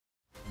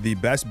The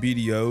best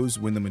BDOs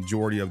win the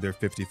majority of their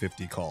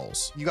 50-50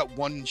 calls. You got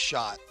one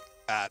shot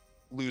at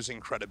losing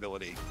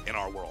credibility in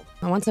our world.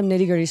 I want some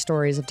nitty-gritty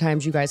stories of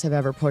times you guys have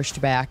ever pushed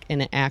back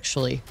and it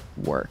actually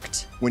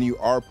worked. When you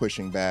are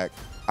pushing back,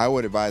 I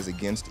would advise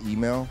against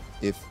email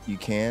if you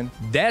can.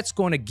 That's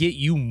going to get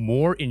you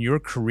more in your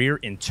career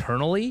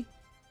internally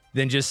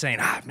than just saying,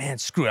 man,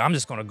 screw it. I'm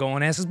just going to go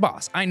and ask his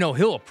boss. I know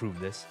he'll approve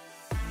this.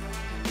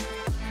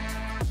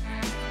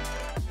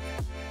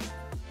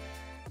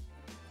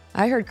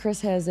 I heard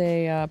Chris has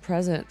a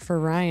present for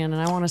Ryan,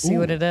 and I want to see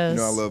what it is. You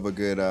know, I love a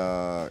good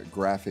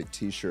graphic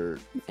t-shirt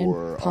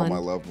for all my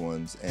loved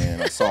ones.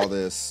 And I saw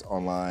this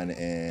online,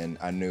 and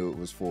I knew it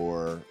was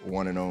for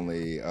one and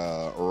only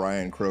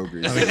Ryan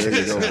Kroger. So there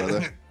you go,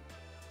 brother.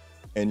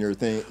 And your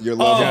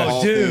love of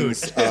all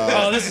things.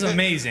 This is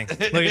amazing.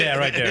 Look at that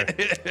right there.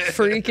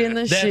 Freaking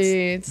the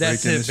sheets.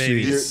 That's it,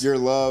 baby. Your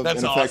love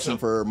and affection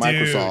for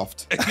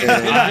Microsoft.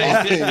 And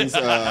all things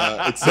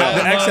Excel.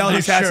 The Excel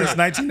he's had since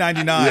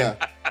 1999.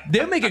 Yeah.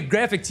 They'll make a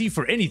graphic tee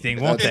for anything,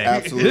 won't they?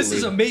 Absolutely. This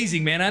is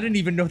amazing, man. I didn't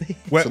even know they.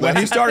 When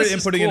he started This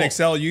is inputting in cool.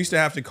 Excel, you used to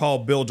have to call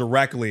Bill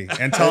directly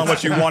and tell him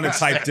what you wanted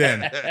typed in.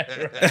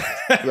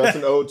 That's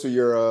an ode to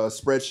your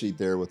spreadsheet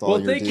there with all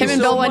your thank deals. Him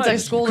and Bill went to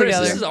much. school Chris,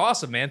 together. This is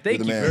awesome, man. Thank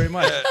You're you the man. very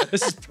much.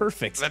 This is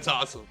perfect. That's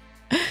awesome.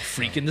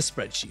 Freaking the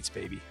spreadsheets,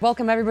 baby.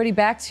 Welcome, everybody,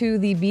 back to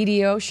the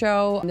BDO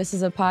Show. This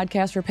is a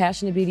podcast for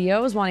passionate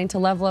BDOs wanting to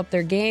level up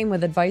their game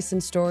with advice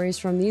and stories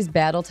from these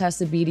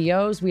battle-tested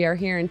BDOs. We are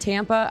here in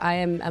Tampa. I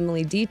am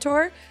Emily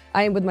Detour.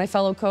 I am with my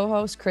fellow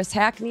co-hosts, Chris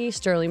Hackney,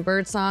 Sterling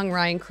Birdsong,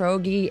 Ryan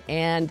Kroge,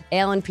 and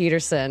Alan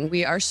Peterson.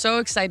 We are so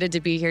excited to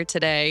be here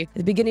today. At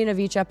the beginning of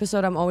each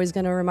episode, I'm always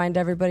going to remind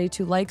everybody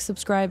to like,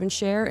 subscribe, and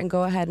share, and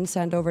go ahead and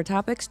send over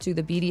topics to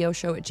the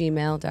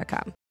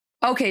BDOshow@gmail.com.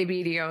 Okay,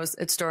 BDOs,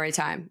 it's story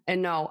time.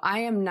 And no, I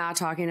am not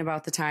talking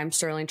about the time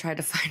Sterling tried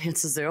to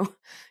finance a zoo.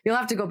 You'll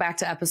have to go back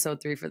to episode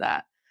 3 for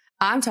that.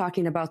 I'm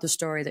talking about the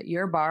story that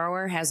your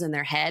borrower has in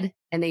their head,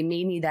 and they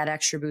may need that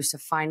extra boost to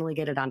finally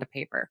get it onto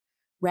paper.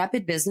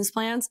 Rapid Business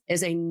Plans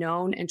is a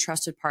known and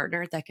trusted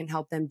partner that can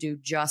help them do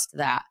just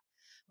that.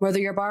 Whether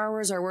your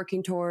borrowers are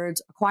working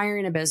towards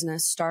acquiring a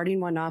business, starting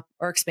one up,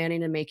 or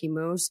expanding and making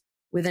moves,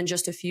 within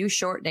just a few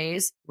short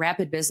days,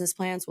 Rapid Business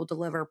Plans will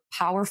deliver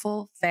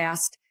powerful,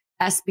 fast,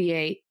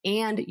 SBA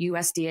and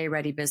USDA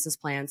ready business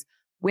plans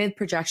with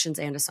projections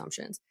and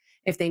assumptions.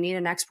 If they need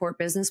an export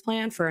business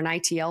plan for an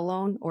ITL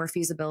loan or a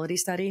feasibility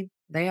study,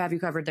 they have you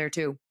covered there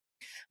too.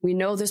 We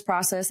know this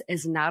process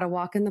is not a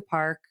walk in the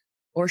park,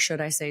 or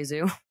should I say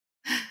zoo.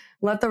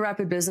 Let the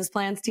Rapid Business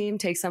Plans team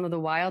take some of the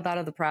wild out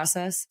of the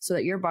process so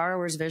that your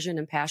borrower's vision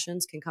and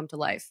passions can come to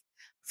life.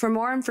 For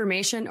more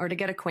information or to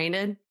get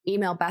acquainted,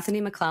 email Bethany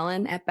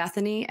McClellan at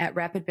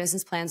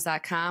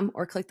bethany@rapidbusinessplans.com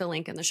or click the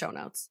link in the show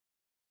notes.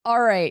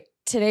 All right,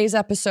 today's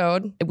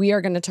episode, we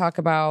are going to talk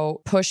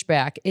about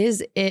pushback.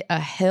 Is it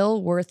a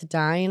hill worth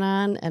dying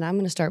on? And I'm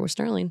going to start with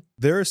Sterling.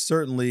 There is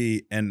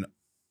certainly an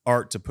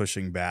art to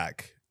pushing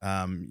back.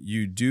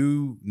 You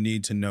do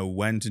need to know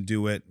when to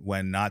do it,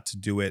 when not to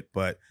do it.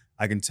 But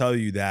I can tell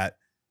you that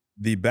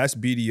the best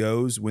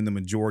BDOs win the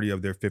majority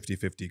of their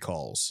 50-50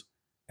 calls.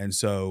 And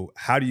so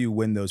how do you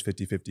win those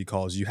 50-50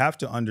 calls? You have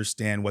to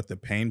understand what the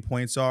pain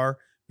points are.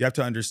 You have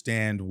to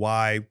understand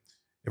why,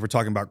 if we're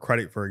talking about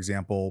credit, for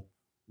example,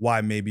 why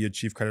maybe a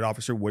chief credit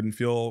officer wouldn't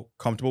feel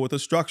comfortable with a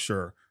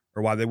structure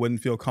or why they wouldn't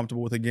feel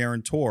comfortable with a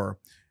guarantor.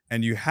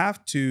 And you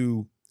have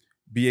to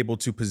be able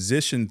to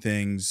position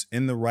things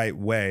in the right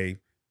way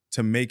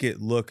to make it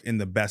look in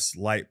the best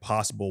light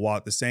possible, while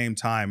at the same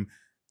time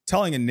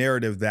telling a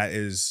narrative that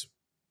is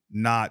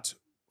not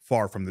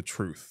far from the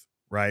truth,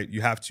 right? You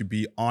have to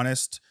be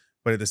honest,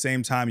 but at the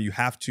same time, you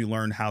have to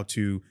learn how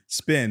to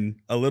spin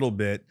a little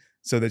bit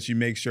so that you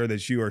make sure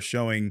that you are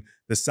showing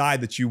the side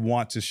that you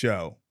want to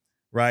show.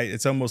 Right?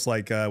 It's almost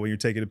like when you're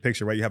taking a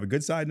picture, right? You have a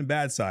good side and a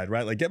bad side,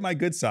 right? Like, get my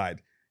good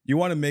side. You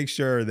want to make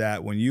sure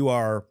that when you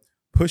are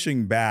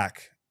pushing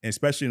back,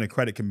 especially in a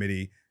credit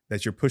committee,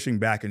 that you're pushing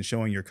back and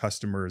showing your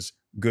customers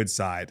good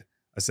side,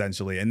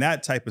 essentially. And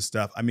that type of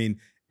stuff, I mean,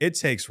 it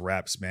takes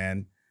reps,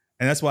 man.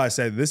 And that's why I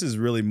said this is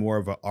really more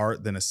of an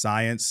art than a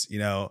science, you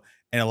know,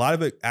 and a lot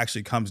of it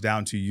actually comes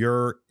down to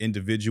your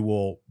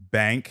individual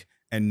bank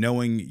and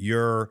knowing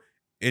your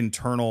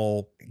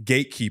internal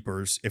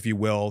gatekeepers, if you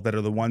will, that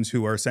are the ones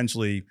who are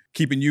essentially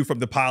keeping you from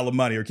the pile of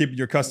money or keeping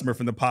your customer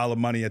from the pile of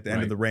money at the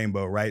end of the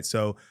rainbow, right?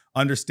 So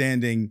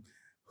understanding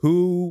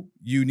who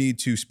you need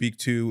to speak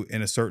to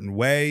in a certain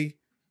way.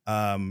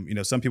 You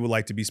know, some people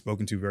like to be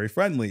spoken to very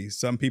friendly.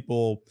 Some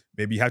people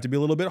maybe you have to be a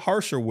little bit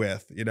harsher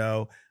with, you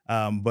know,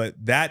 but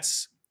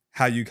that's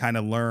how you kind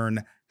of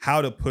learn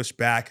how to push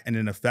back in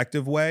an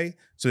effective way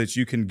so that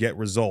you can get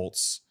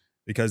results.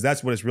 Because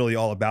that's what it's really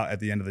all about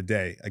at the end of the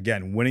day.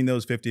 Again, winning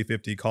those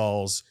 50-50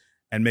 calls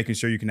and making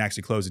sure you can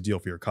actually close a deal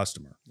for your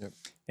customer. Yep.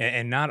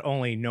 And not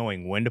only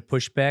knowing when to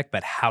push back,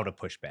 but how to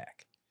push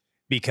back.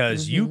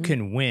 Because you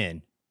can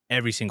win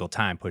every single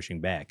time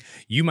pushing back.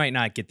 You might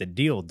not get the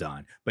deal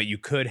done, but you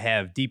could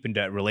have deepened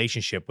that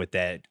relationship with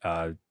that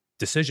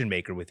decision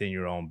maker within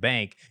your own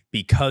bank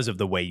because of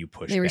the way you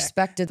pushed They back.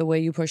 respected the way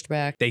you pushed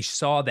back. They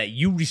saw that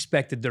you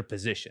respected their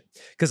position.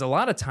 Because a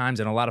lot of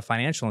times in a lot of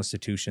financial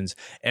institutions,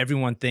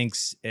 everyone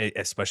thinks,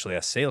 especially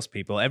as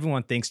salespeople,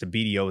 everyone thinks the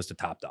BDO is the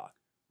top dog,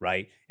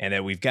 right? And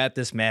that we've got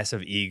this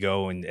massive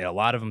ego, and a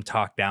lot of them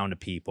talk down to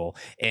people.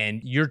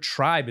 And your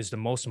tribe is the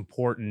most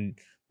important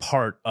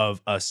part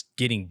of us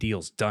getting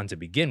deals done to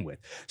begin with.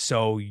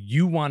 So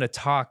you want to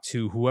talk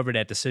to whoever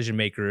that decision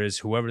maker is,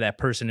 whoever that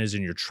person is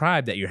in your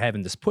tribe that you're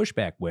having this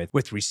pushback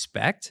with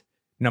respect,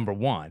 number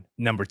one.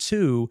 Number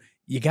two,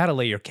 you got to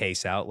lay your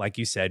case out. Like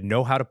you said,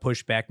 know how to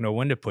push back, know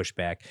when to push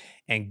back.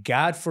 And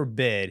God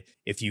forbid,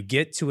 if you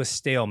get to a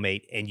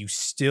stalemate and you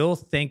still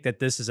think that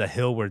this is a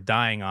hill we're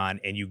dying on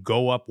and you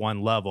go up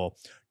one level,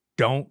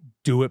 don't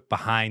do it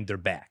behind their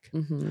back.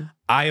 Mm-hmm.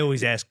 I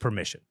always ask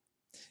permission.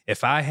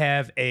 If I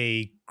have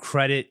a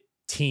credit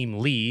team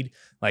lead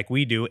like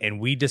we do and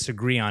we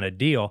disagree on a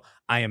deal,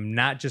 I am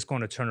not just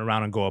going to turn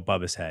around and go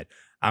above his head.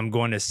 I'm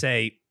going to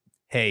say,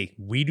 hey,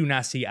 we do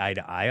not see eye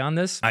to eye on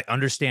this. I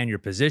understand your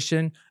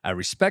position. I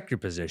respect your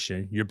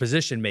position. Your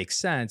position makes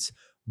sense,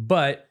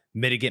 but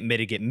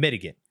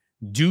mitigate.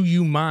 Do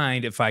you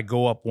mind if I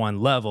go up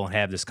one level and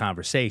have this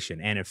conversation?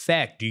 And in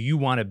fact, do you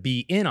want to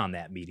be in on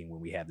that meeting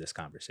when we have this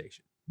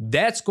conversation?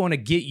 That's going to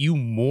get you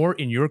more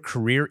in your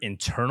career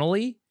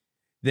internally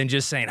than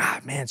just saying,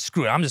 man,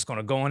 screw it. I'm just going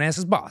to go and ask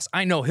his boss.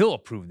 I know he'll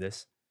approve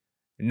this.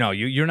 No,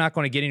 you're not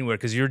going to get anywhere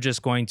because you're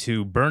just going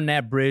to burn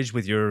that bridge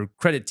with your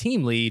credit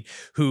team lead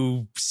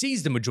who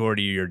sees the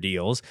majority of your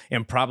deals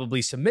and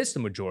probably submits the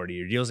majority of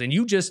your deals. And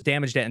you just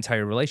damage that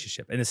entire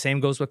relationship. And the same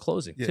goes with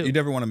closing, too. You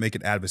never want to make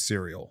it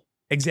adversarial.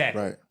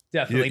 Exactly. Right.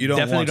 Definitely. You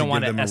don't want to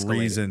want give them a escalate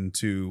reason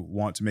to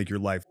want to make your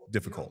life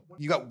difficult.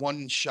 You got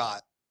one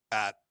shot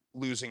at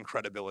losing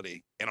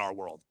credibility in our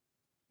world.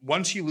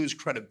 Once you lose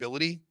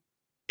credibility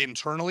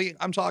internally,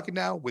 I'm talking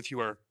now with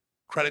your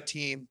credit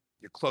team,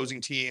 your closing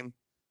team,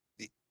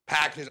 the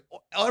packages,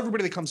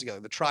 everybody that comes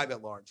together, the tribe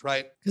at large,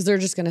 right? Because they're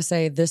just going to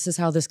say, this is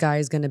how this guy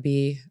is going to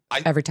be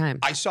every time.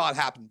 I saw it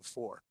happen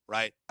before,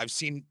 right? I've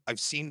seen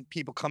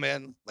people come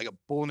in like a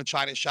bull in a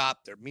china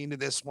shop. They're mean to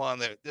this one.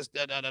 They're this,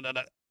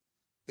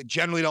 They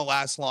generally don't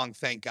last long,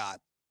 thank God,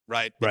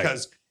 right?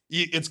 Because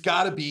it's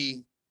got to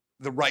be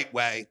the right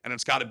way, and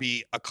it's got to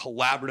be a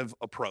collaborative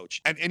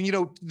approach. And you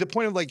know, the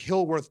point of like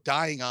hill worth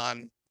dying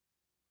on,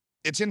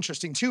 it's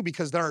interesting too,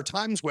 because there are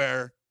times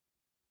where,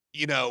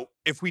 you know,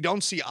 if we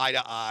don't see eye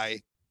to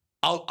eye,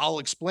 I'll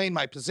explain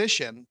my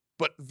position.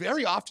 But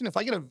very often, if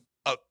I get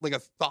a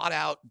thought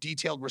out,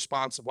 detailed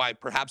response of why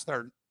perhaps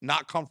they're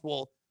not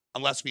comfortable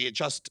unless we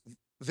adjust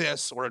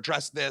this or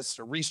address this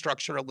or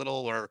restructure a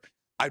little, or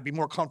I'd be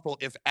more comfortable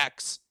if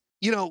X,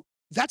 you know,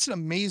 that's an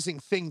amazing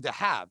thing to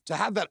have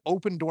that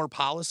open door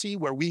policy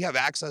where we have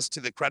access to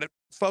the credit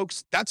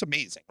folks. That's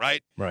amazing,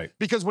 right? Right.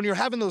 Because when you're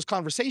having those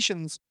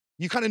conversations,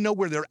 you kind of know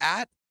where they're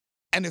at.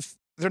 And if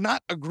they're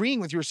not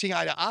agreeing with your seeing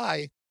eye to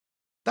eye,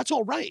 that's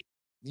all right.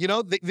 You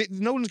know,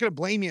 no one's going to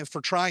blame you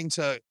for trying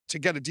to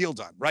get a deal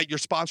done, right? You're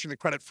sponsoring the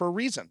credit for a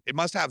reason. It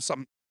must have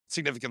some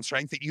significant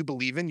strength that you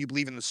believe in. You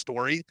believe in the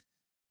story,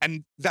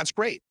 and that's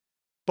great.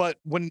 But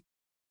when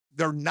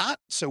they're not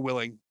so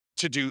willing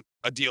to do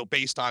a deal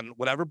based on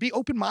whatever, be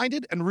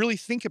open-minded and really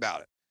think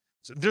about it.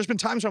 So there's been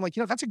times where I'm like,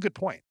 you know, that's a good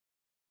point.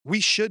 We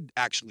should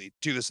actually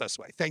do this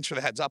way. Thanks for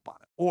the heads up on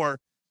it. Or,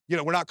 you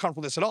know, we're not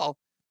comfortable with this at all.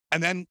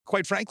 And then,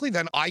 quite frankly,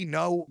 then I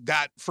know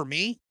that for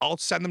me, I'll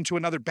send them to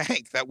another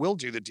bank that will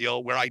do the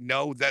deal where I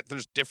know that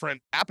there's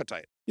different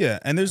appetite. Yeah,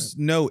 and there's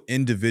no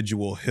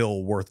individual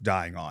hill worth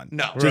dying on.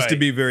 No. Just to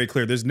be very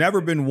clear, there's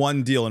never been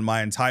one deal in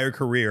my entire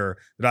career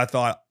that I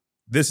thought,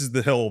 this is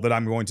the hill that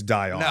I'm going to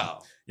die on. No.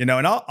 You know,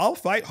 and I'll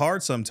fight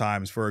hard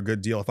sometimes for a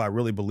good deal if I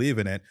really believe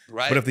in it.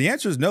 Right. But if the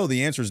answer is no,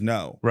 the answer is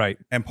no. Right.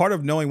 And part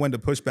of knowing when to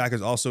push back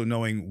is also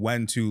knowing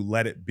when to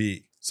let it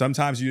be.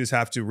 Sometimes you just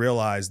have to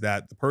realize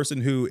that the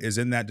person who is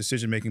in that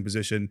decision-making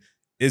position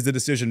is the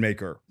decision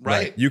maker.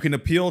 Right. You can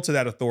appeal to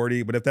that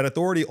authority, but if that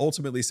authority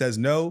ultimately says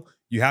no,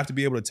 you have to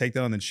be able to take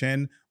that on the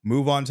chin,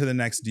 move on to the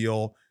next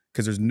deal,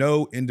 because there's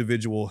no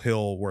individual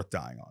hill worth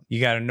dying on. You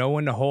got to know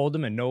when to hold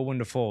them and know when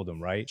to fold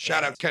them, right?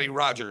 Shout out Kenny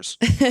Rogers.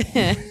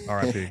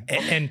 RIP.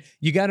 And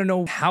you got to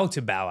know how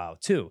to bow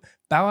out too.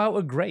 Bow out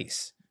with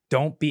grace.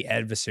 Don't be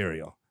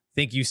adversarial. I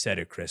think you said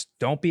it, Chris.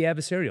 Don't be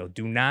adversarial.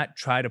 Do not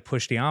try to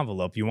push the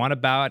envelope. You want to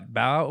bow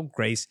out with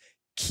grace.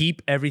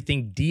 Keep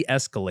everything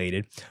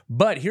de-escalated.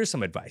 But here's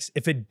some advice.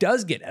 If it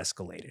does get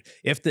escalated,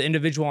 if the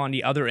individual on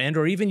the other end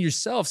or even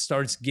yourself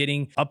starts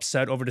getting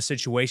upset over the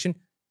situation,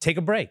 take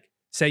a break.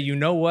 Say, you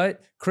know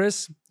what,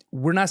 Chris,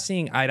 we're not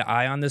seeing eye to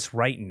eye on this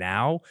right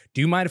now.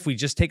 Do you mind if we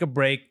just take a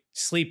break,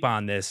 sleep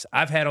on this?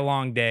 I've had a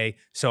long day,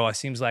 so it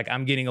seems like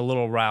I'm getting a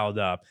little riled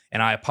up,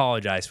 and I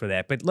apologize for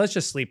that. But let's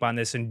just sleep on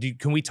this, and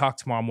can we talk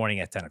tomorrow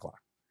morning at 10 o'clock?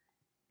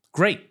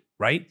 Great,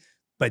 right?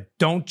 But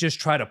don't just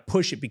try to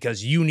push it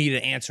because you need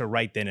an answer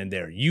right then and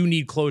there. You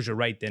need closure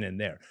right then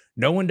and there.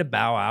 Know when to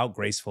bow out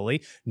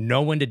gracefully.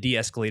 Know when to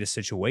de-escalate a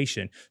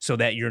situation so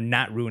that you're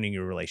not ruining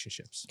your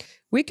relationships.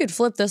 We could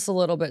flip this a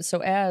little bit.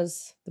 So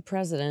as the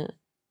president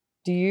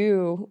Do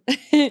you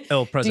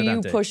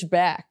push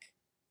back?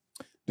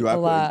 Do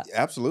I?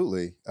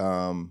 Absolutely.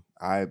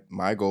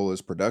 My goal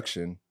is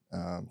production.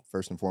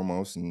 First and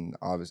foremost, and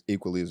obviously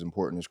equally as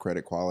important as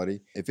credit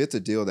quality. If it's a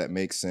deal that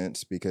makes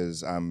sense,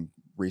 because I'm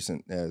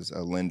recent as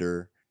a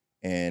lender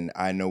and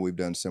I know we've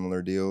done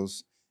similar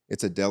deals,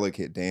 it's a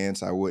delicate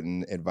dance. I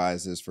wouldn't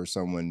advise this for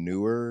someone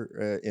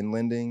newer in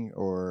lending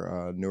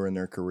or newer in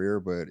their career,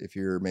 but if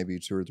you're maybe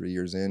 2 or 3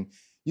 years in,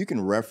 you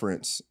can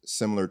reference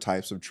similar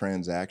types of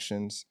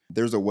transactions.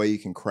 There's a way you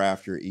can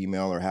craft your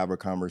email or have a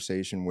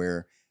conversation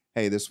where,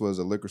 hey, this was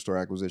a liquor store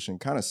acquisition,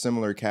 kind of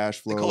similar cash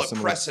flow. They call it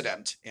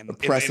precedent in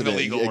the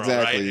legal world,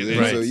 exactly.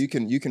 right? So you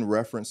can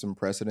reference some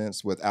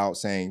precedents without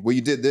saying, well,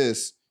 you did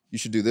this, you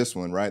should do this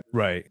one, right?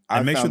 Right.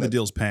 And make sure the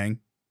deal's paying.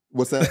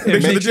 What's that?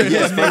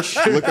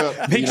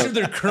 Make sure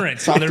they're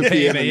current. So they're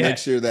paying. And make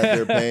sure that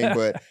they're paying.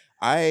 But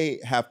I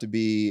have to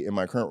be, in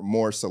my current,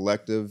 more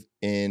selective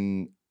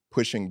in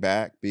pushing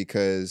back,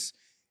 because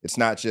it's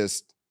not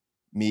just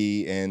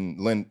me and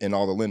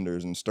all the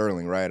lenders and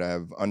Sterling, right? I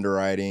have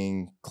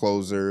underwriting,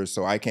 closers,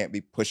 so I can't be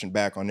pushing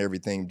back on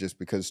everything just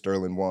because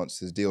Sterling wants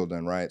his deal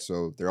done, right?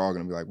 So they're all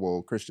going to be like,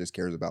 well, Chris just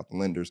cares about the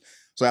lenders.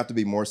 So I have to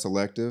be more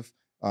selective.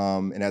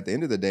 And at the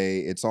end of the day,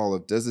 it's all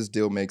of, does this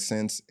deal make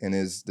sense, and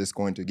is this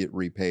going to get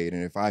repaid?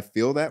 And if I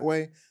feel that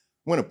way,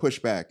 I'm going to push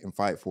back and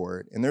fight for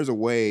it. And there's a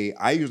way.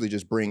 I usually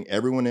just bring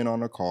everyone in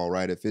on a call,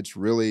 right? If it's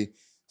really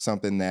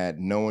something that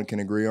no one can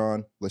agree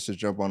on, let's just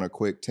jump on a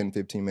quick 10,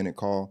 15-minute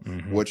call.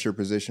 Mm-hmm. What's your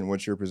position?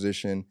 What's your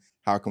position?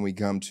 How can we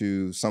come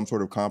to some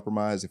sort of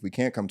compromise? If we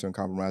can't come to a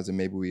compromise, then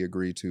maybe we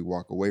agree to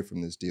walk away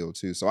from this deal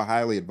too. So I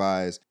highly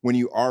advise, when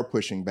you are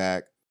pushing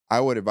back,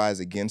 I would advise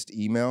against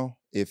email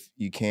if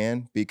you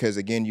can, because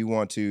again, you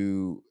want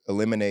to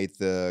eliminate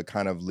the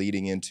kind of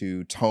leading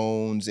into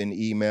tones in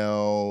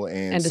email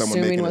and someone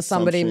assuming what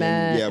somebody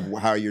meant. Yeah,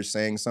 how you're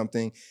saying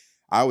something.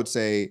 I would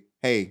say,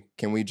 hey,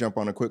 can we jump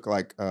on a quick,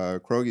 like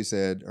Krogi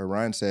said, or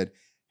Ryan said,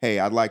 hey,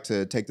 I'd like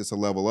to take this a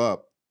level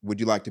up. Would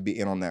you like to be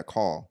in on that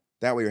call?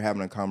 That way you're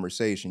having a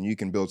conversation. You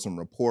can build some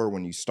rapport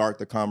when you start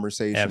the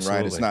conversation, Absolutely.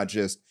 right? It's not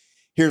just,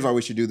 here's why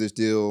we should do this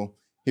deal.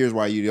 Here's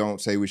why you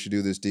don't say we should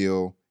do this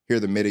deal. Here are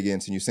the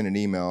mitigants, and you send an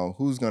email.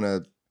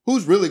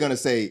 Who's really gonna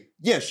say,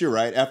 yes, you're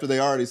right, after they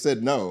already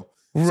said no?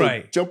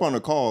 Right. So jump on a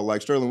call.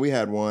 Like Sterling, we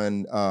had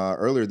one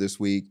earlier this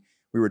week.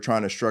 We were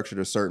trying to structure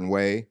it a certain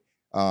way.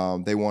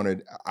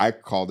 I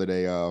called it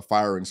a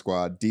firing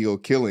squad deal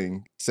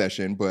killing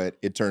session, but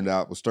it turned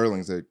out, well,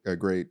 Sterling's a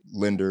great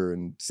lender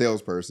and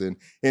salesperson,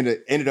 and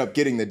it ended up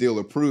getting the deal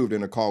approved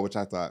in a call, which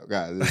I thought,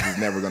 God, this is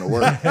never going to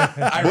work.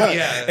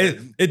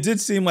 It did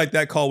seem like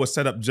that call was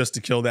set up just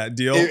to kill that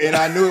deal. And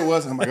I knew it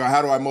was. I'm like, oh,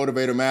 how do I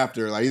motivate him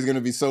after? Like, he's going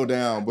to be so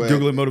down. But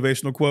Googling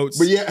motivational quotes.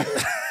 But yeah,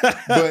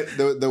 but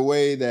the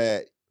way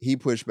that he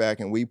pushed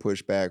back and we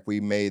pushed back, we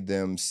made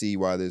them see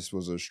why this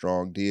was a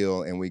strong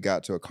deal, and we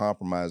got to a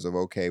compromise of,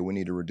 okay, we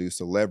need to reduce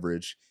the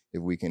leverage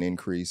if we can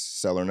increase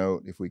seller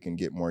note, if we can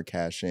get more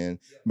cash in.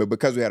 Yeah. But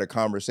because we had a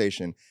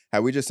conversation,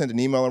 had we just sent an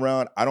email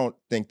around, I don't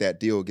think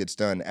that deal gets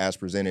done as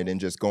presented and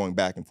just going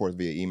back and forth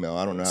via email.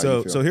 I don't know how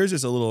you feel. So here's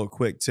just a little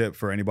quick tip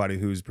for anybody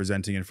who's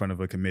presenting in front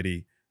of a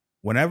committee.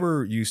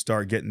 Whenever you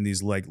start getting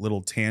these like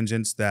little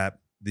tangents that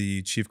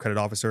the chief credit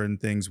officer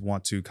and things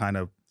want to kind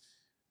of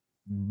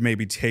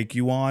maybe take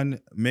you on,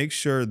 make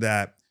sure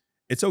that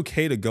it's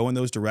okay to go in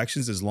those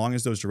directions as long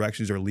as those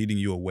directions are leading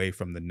you away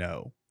from the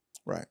no.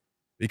 Right.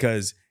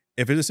 Because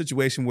if it's a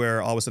situation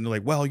where all of a sudden they're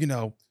like,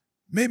 well,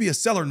 maybe a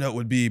seller note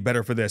would be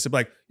better for this. It's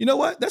like, you know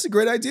what? That's a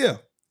great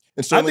idea.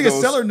 I think a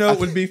seller note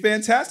would be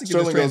fantastic in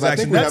this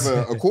transaction. I think we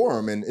have a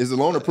quorum, and is the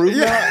loan approved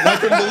now? I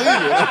couldn't believe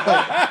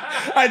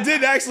it. I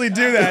did actually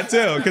do that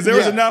too, because there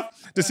was enough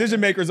decision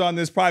makers on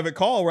this private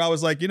call where I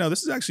was like,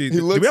 this is actually,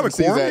 do we have a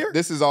quorum here?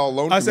 This is all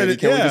loan committee.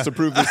 Can we just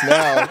approve this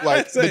now?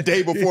 Like the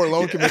day before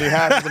loan committee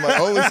happens, I'm like,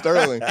 holy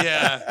Sterling.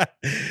 Yeah.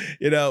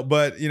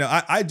 But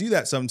I do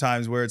that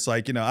sometimes where it's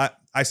like,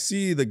 I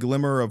see the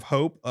glimmer of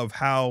hope of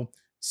how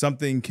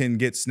something can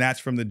get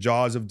snatched from the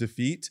jaws of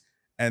defeat.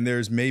 And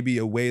there's maybe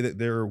a way that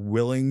they're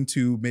willing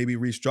to maybe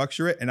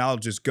restructure it, and I'll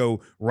just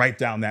go right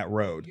down that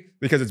road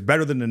because it's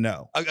better than to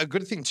know. A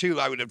good thing too,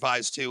 I would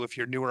advise too, if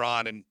you're newer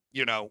on, and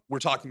we're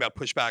talking about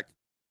pushback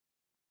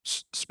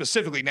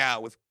specifically now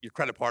with your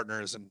credit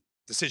partners and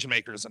decision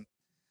makers and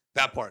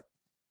that part.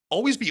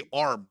 Always be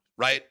armed,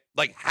 right?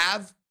 Like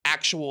have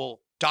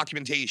actual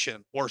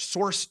documentation or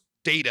source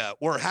data,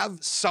 or have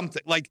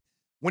something. Like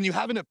when you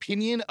have an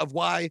opinion of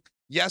why,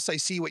 yes, I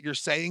see what you're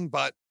saying,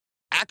 but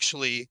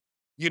actually,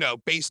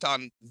 based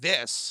on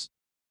this,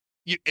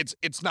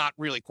 it's not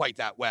really quite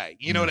that way.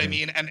 You know what I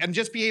mean? And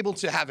just be able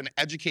to have an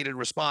educated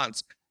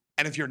response.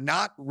 And if you're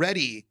not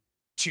ready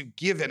to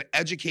give an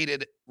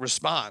educated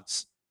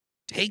response,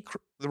 take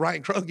the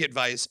Ryan Krogi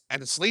advice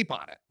and sleep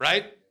on it,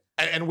 right?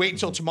 And wait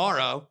until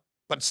tomorrow,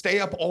 but stay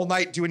up all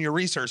night doing your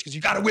research because you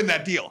got to win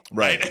that deal,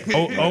 right?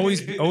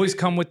 always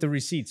come with the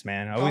receipts,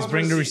 man. Always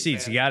bring the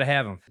receipts. You got to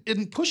have them.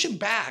 And pushing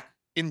back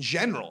in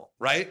general,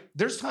 right?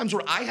 There's times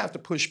where I have to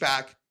push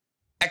back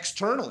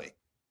externally,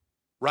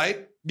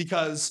 right?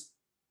 Because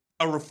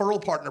a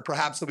referral partner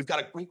perhaps that we've got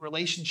a great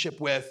relationship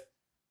with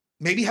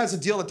maybe has a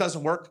deal that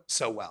doesn't work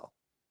so well.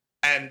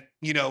 And,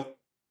 you know,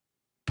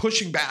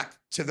 pushing back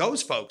to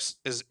those folks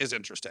is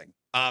interesting.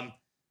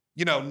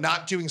 You know,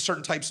 not doing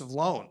certain types of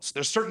loans.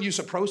 There's certain use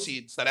of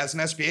proceeds that as an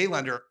SBA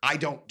lender, I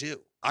don't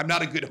do. I'm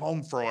not a good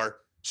home for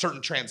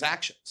certain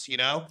transactions, you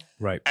know?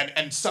 Right.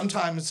 And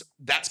sometimes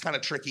that's kind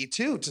of tricky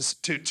too,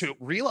 to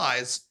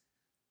realize,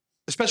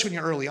 especially when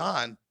you're early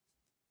on,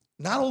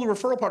 not all the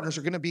referral partners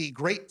are going to be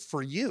great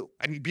for you.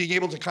 And being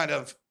able to kind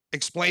of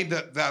explain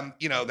to them,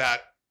 you know,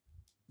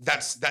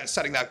 that's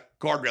setting that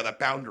guardrail, that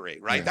boundary,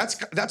 right? Yeah.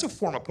 That's a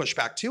form of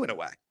pushback too, in a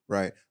way.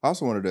 Right. I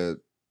also wanted to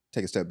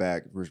take a step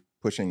back. We're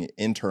pushing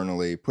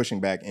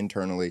back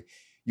internally.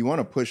 You want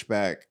to push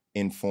back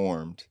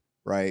informed,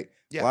 right?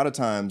 Yeah. A lot of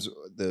times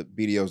the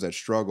BDOs that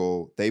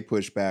struggle, they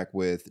push back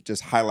with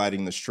just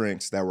highlighting the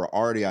strengths that were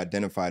already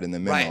identified in the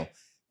memo. Right.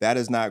 That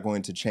is not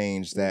going to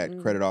change that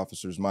credit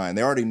officer's mind.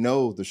 They already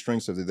know the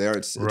strengths of it there.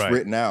 It's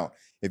written out.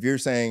 If you're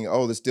saying,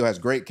 oh, this deal has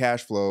great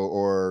cash flow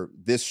or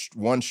this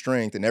one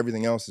strength and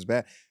everything else is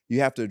bad,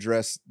 you have to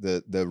address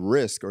the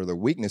risk or the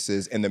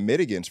weaknesses and the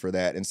mitigants for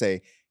that and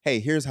say, hey,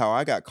 here's how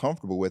I got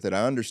comfortable with it.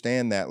 I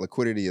understand that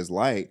liquidity is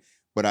light,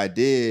 but I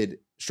did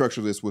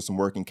structure this with some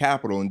working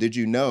capital. And did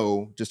you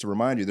know, just to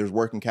remind you, there's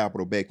working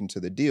capital baked into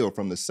the deal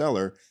from the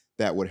seller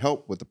that would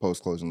help with the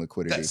post-closing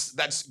liquidity.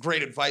 That's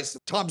great advice.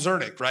 Tom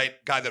Zernick, right?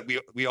 Guy that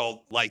we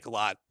all like a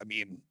lot. I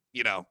mean,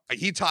 you know,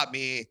 he taught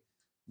me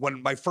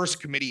when my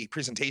first committee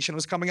presentation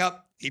was coming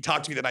up, he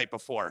talked to me the night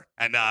before,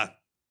 and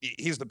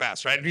he's the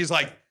best, right? And he's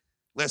like,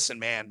 listen,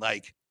 man,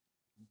 like,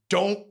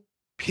 don't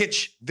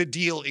pitch the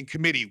deal in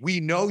committee. We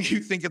know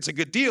you think it's a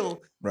good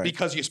deal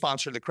because you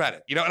sponsor the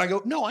credit, you know? And I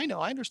go, no, I know,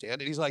 I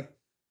understand. And he's like,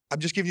 I'm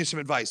just giving you some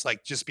advice,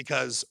 like, just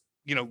because,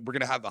 you know, we're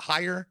going to have a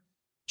higher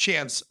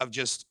chance of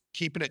just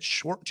keeping it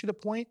short to the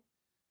point,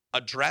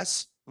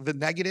 address the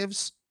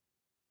negatives,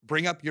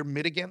 bring up your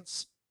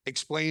mitigants,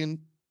 explain,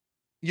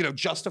 you know,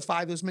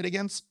 justify those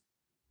mitigants,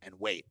 and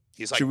wait.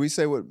 He's like, should we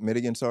say what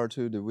mitigants are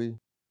too? Did we?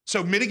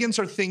 So mitigants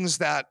are things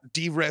that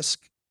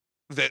de-risk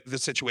the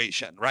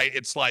situation, right?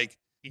 It's like,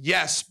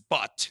 yes,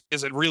 but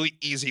is a really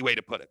easy way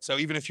to put it. So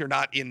even if you're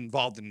not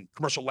involved in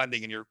commercial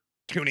lending and you're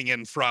tuning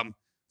in from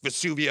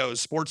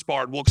Vesuvio's Sports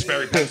Bar in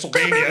Wilkes-Barre,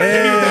 Pennsylvania.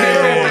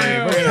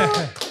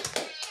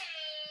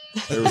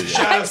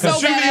 Shout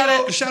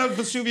out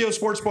Vesuvio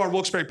Sports Bar,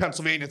 Wilkes-Barre,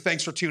 Pennsylvania.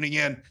 Thanks for tuning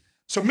in.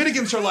 So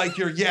mitigants are like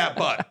your yeah,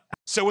 but.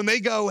 So when they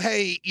go,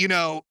 hey, you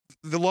know,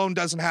 the loan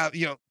doesn't have,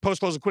 you know,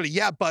 post-close liquidity,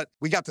 yeah, but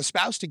we got the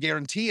spouse to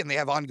guarantee and they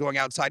have ongoing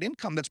outside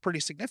income that's pretty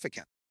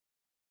significant.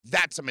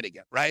 That's a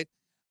mitigant, right?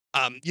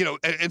 You know,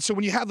 and so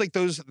when you have like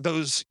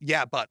those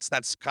yeah, buts,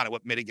 that's kind of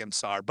what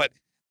mitigants are. But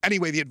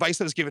anyway, the advice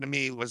that was given to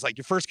me was like,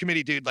 your first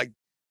committee, dude, like,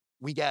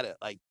 we get it.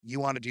 Like,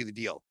 you want to do the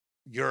deal.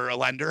 You're a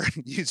lender,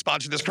 you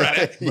sponsor this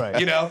credit,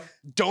 you know,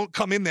 don't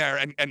come in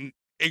there and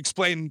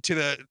explain to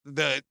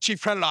the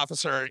chief credit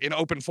officer in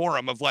open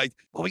forum of like,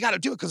 well, we got to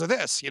do it because of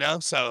this, you know?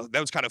 So that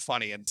was kind of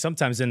funny. And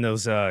sometimes in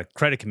those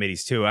credit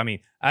committees too, I mean,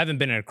 I haven't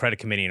been in a credit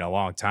committee in a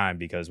long time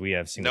because we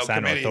have single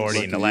sign-on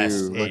authority in the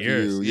last 8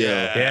 years.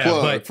 Yeah.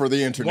 But for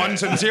the internet.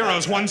 Ones and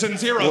zeros,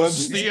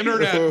 the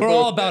internet. We're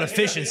all about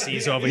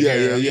efficiencies over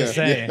here. I'm just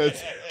saying.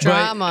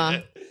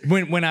 Drama.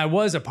 When I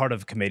was a part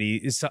of a committee,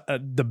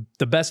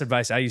 the best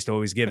advice I used to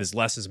always give is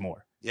less is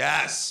more.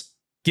 Yes.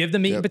 Give the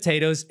meat and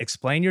potatoes,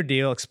 explain your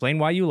deal, explain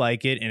why you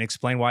like it, and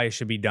explain why it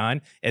should be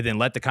done, and then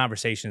let the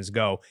conversations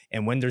go.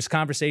 And when there's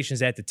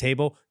conversations at the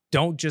table,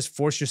 don't just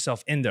force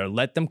yourself in there.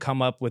 Let them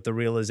come up with the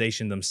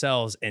realization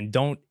themselves, and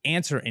don't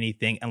answer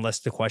anything unless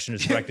the question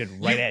is directed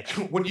right at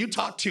you. When you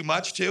talk too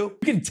much, too,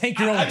 you can tank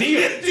your own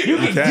deal. You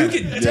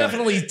can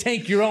definitely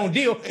tank your own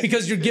deal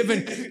because you're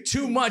giving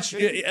too much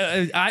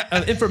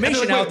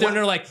information out there, and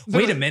they're like,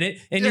 wait a minute,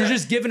 and you're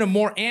just giving them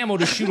more ammo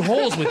to shoot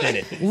holes within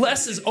it.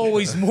 Less is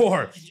always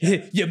more.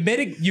 You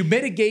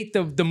mitigate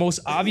the most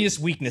obvious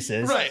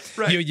weaknesses. Right.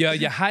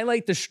 You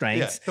highlight the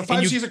strengths. The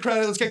 5 C's of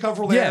credit, let's get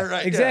comfortable there.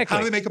 Right. Exactly.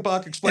 How do they make a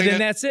buck? Explain. And then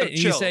that's it. And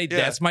you say,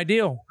 that's my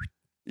deal.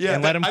 Yeah,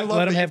 and let them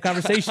have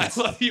conversations.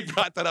 I love you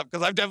brought that up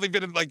because I've definitely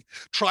been like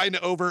trying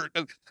to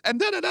and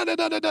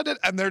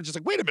they're just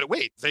like, wait a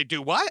minute, they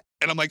do what?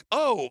 And I'm like,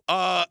 you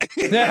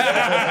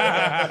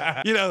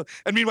know.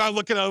 And meanwhile, I'm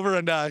looking over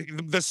and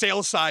the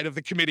sales side of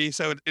the committee,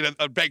 so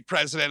a bank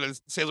president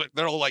and sales,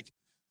 they're all like,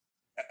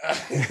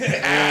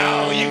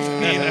 ow,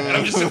 and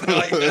I'm just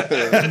like,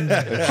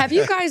 have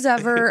you guys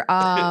ever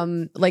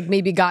like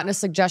maybe gotten a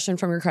suggestion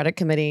from your credit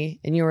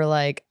committee and you were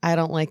like, I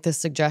don't like this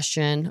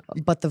suggestion,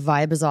 but the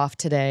vibe is off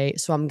today,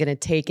 so I'm gonna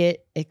take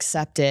it,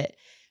 accept it,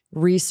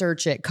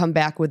 research it, come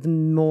back with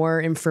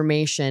more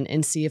information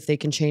and see if they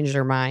can change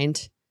their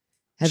mind?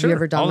 Have you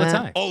ever done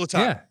that? All the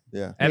time.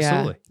 Yeah,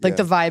 absolutely. Like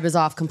the vibe is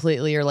off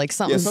completely, or like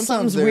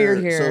something's weird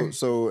here.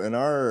 So in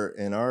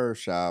our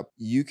shop,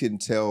 you can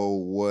tell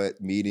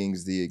what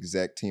meetings the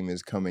exec team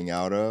is coming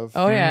out of.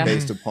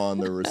 Based upon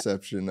the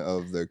reception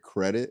of the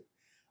credit.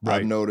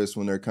 I've noticed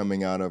when they're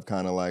coming out of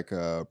kind of like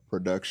a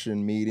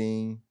production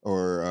meeting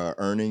or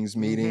earnings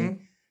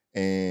meeting,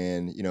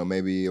 and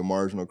maybe a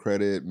marginal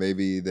credit,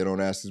 maybe they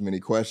don't ask as many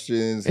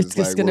questions. It's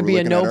just going to be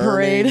a no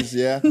parade.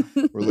 Yeah,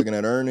 we're looking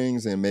at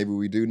earnings, and maybe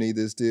we do need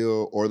this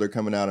deal, or they're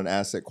coming out an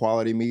asset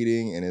quality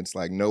meeting, and it's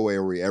like, no way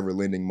are we ever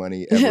lending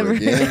money ever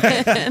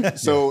again.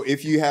 So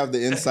if you have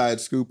the inside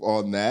scoop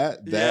on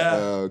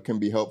that can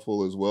be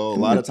helpful as well. A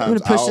lot of times, I'm going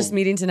to push this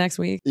meeting to next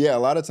week. Yeah, a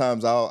lot of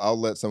times I'll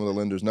let some of the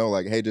lenders know,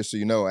 like, hey, just so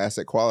you know,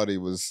 asset quality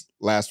was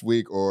last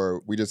week,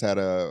 or we just had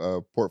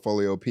a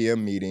portfolio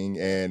PM meeting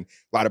and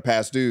a lot of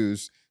past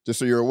dues. Just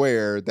so you're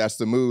aware, that's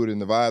the mood and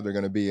the vibe they're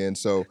going to be in.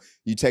 So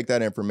you take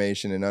that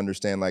information and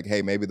understand, like,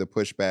 hey, maybe the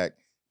pushback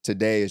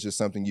today is just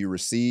something you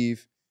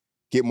receive,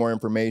 get more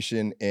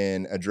information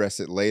and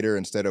address it later,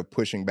 instead of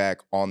pushing back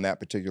on that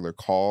particular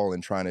call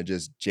and trying to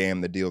just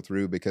jam the deal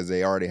through, because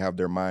they already have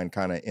their mind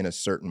kind of in a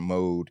certain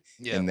mode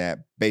in that,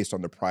 based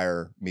on the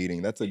prior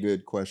meeting. That's a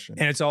good question.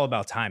 And it's all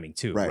about timing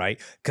too, right?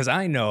 Because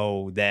I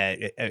know that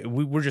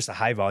we're just a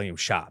high volume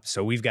shop.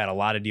 So we've got a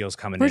lot of deals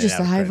coming in. We're just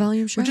a high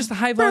volume shop. We're just a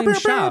high volume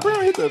shop.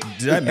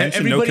 Did I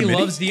mention everybody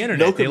loves the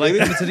internet. They like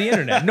coming to the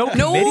internet. No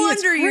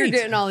wonder you're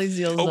getting all these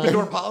deals Open done.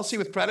 door policy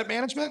with credit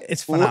management?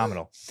 It's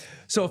phenomenal.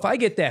 So if I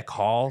get that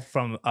call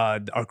from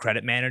our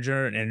credit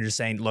manager and just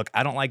saying, look,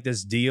 I don't like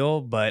this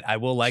deal, but I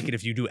will like it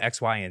if you do X,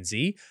 Y, and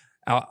Z.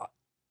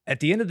 At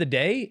the end of the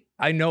day,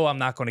 I know I'm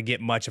not going to get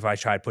much if I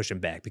try to push him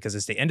back, because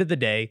it's the end of the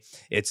day.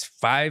 It's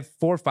 4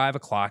 or 5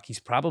 o'clock.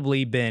 He's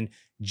probably been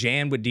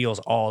jammed with deals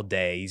all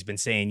day. He's been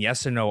saying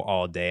yes or no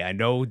all day. I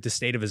know the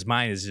state of his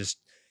mind is just,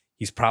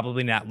 he's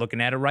probably not looking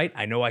at it right.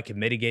 I know I can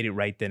mitigate it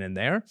right then and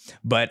there,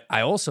 but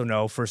I also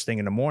know first thing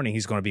in the morning,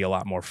 he's going to be a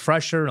lot more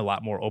fresher, a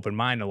lot more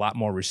open-minded, a lot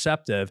more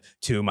receptive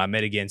to my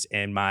mitigants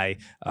and my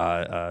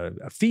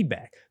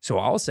feedback. So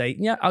I'll say,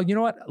 yeah, you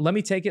know what? Let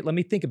me take it. Let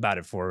me think about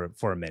it for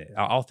a minute.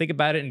 I'll think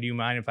about it. And do you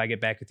mind if I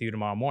get back with you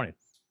tomorrow morning?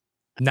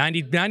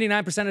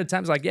 99% of the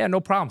time, it's like, yeah,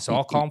 no problem. So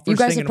I'll call him first thing in the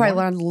morning. You guys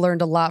have probably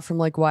learned a lot from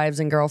like wives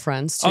and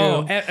girlfriends too.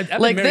 Oh, I've been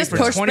married this for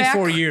pushback,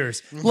 24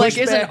 years. Like,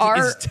 is an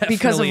art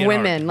because of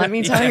women. Let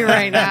me tell you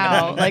right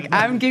now. Like,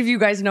 I'm give you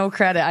guys no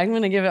credit. I'm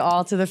going to give it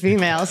all to the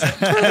females.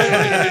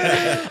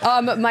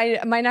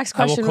 My next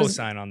question I will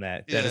co-sign on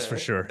that. That is for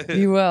sure.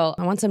 You will.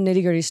 I want some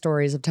nitty-gritty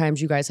stories of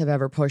times you guys have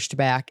ever pushed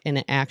back and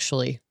it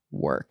actually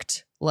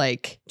worked.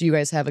 Like, do you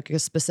guys have a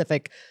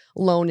specific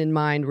loan in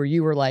mind where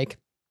you were like,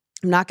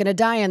 I'm not going to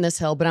die on this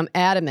hill, but I'm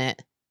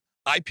adamant?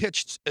 I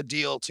pitched a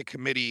deal to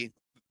committee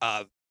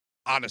on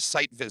a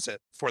site visit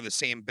for the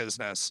same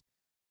business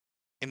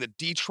in the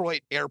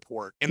Detroit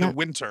airport in the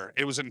winter.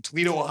 It was in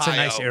Toledo, Ohio. It's a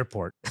nice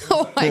airport.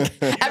 Oh my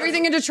God.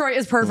 Everything in Detroit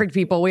is perfect,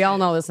 people. We all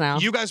know this now.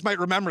 You guys might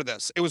remember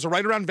this. It was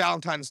right around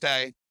Valentine's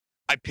Day.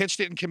 I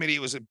pitched it in committee.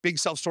 It was a big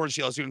self-storage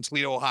deal I was doing in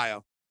Toledo,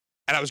 Ohio.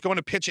 And I was going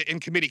to pitch it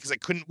in committee because I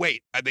couldn't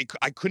wait.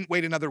 I couldn't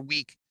wait another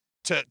week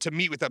to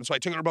meet with them. So I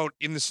took a boat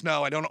in the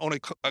snow. I don't own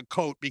a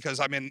coat because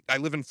I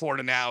live in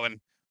Florida now and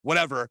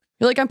whatever.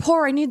 You're like, I'm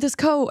poor. I need this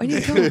coat. I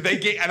need a coat.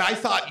 And I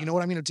thought, you know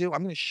what I'm going to do?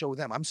 I'm going to show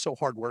them. I'm so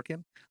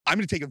hardworking. I'm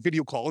going to take a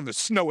video call in the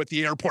snow at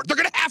the airport. They're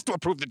going to have to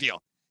approve the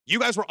deal. You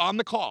guys were on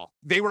the call.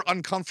 They were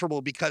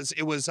uncomfortable because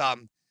it was,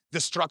 the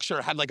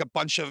structure had like a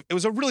bunch of, it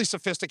was a really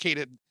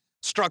sophisticated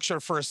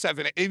structure for a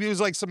 7. It was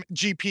like some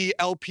GP,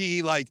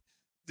 LP, like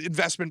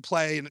investment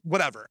play and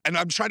whatever. And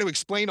I'm trying to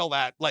explain all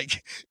that,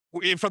 like,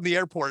 from the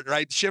airport,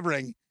 right?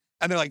 Shivering.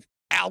 And they're like,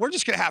 Al, we're going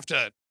to have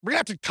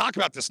to talk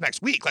about this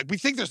next week. Like, we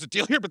think there's a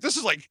deal here, but this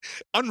is like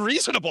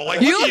unreasonable. Like,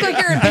 you look like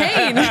you're in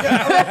pain.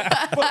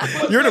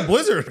 You're in a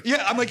blizzard.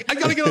 Yeah. I'm like, I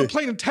got to get on the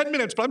plane in 10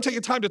 minutes, but I'm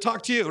taking time to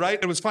talk to you. Right.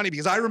 And it was funny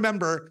because I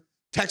remember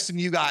texting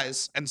you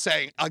guys and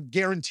saying, I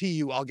guarantee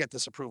you I'll get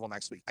this approval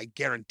next week. I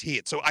guarantee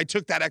it. So I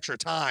took that extra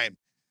time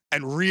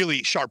and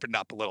really sharpened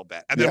up a little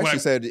bit. And you then actually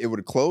said it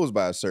would close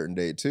by a certain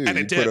date too. And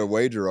you put a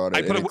wager on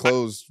it, and it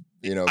closed,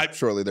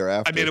 shortly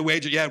thereafter. I made a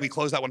wager. Yeah, we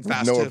closed that one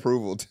fast. No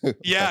approval too.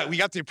 Yeah, we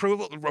got the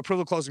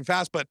approval closing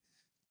fast. But,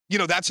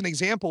 that's an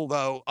example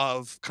though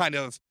of kind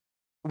of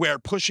where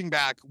pushing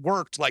back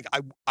worked. Like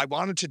I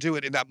wanted to do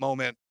it in that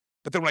moment.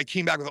 But then when I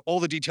came back with all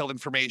the detailed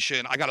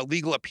information, I got a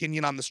legal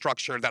opinion on the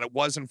structure that it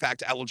was in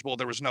fact eligible.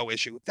 There was no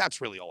issue.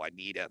 That's really all I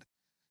needed.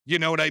 You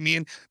know what I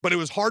mean? But it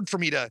was hard for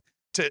me to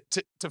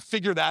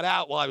figure that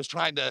out while I was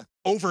trying to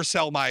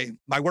oversell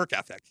my work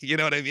ethic. You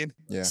know what I mean?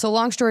 Yeah. So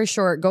long story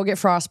short, go get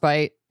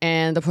frostbite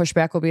and the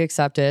pushback will be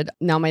accepted.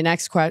 Now my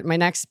next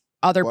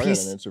other piece.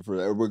 I got an answer for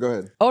that. Well, go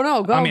ahead. Oh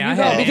no, go. I mean, I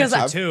go, had an because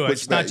answer too.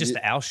 It's not just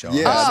the Al show.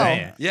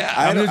 Yeah. Yeah.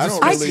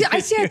 I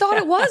see. I thought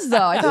it was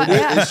though. I thought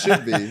it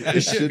should be.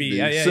 It should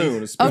be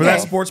soon. For that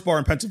sports bar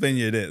in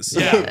Pennsylvania, it is.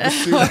 Yeah.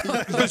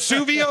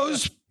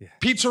 Vesuvio's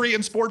Pizzeria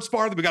and Sports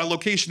Bar. We got a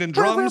location in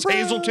Drums,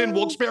 Hazleton,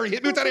 Wilkes-Barre.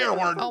 Hit me with that air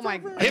horn. Oh my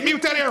God. Hit me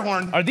with that air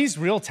horn. Are these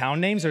real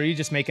town names, or are you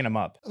just making them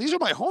up? These are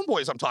my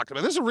homeboys I'm talking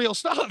about. This is real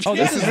stuff. Oh,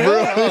 this is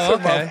real. Oh,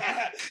 okay.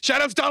 Shout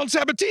out to Donald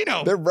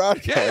Sabatino. They're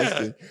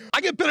broadcasting. Yeah.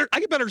 I get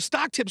better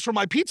stock tips from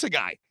my pizza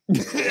guy.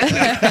 You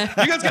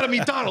guys got to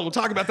meet Donald. We'll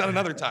talk about that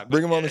another time.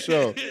 Bring him on the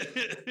show.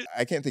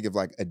 I can't think of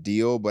like a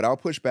deal, but I'll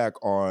push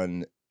back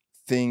on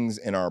things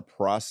in our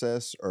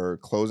process or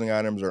closing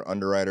items or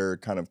underwriter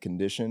kind of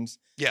conditions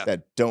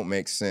that don't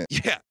make sense.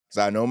 Yeah.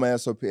 because I know my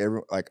SOP.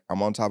 Like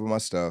I'm on top of my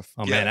stuff.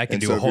 Oh man, I can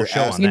And do so a if whole you're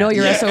show on asking- You know that.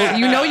 your Yeah. SOP.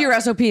 You know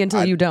your SOP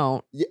until you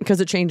don't, because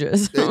it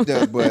changes. It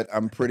does, but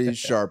I'm pretty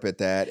sharp at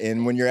that.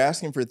 And when you're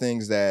asking for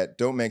things that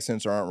don't make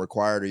sense or aren't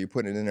required, or you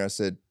put it in there, I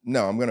said,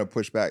 no, I'm going to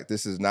push back.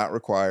 This is not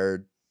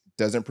required.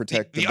 Doesn't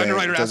protect the bank,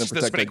 underwriter doesn't asks this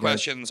protect many the bank.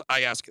 questions.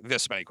 I ask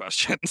this many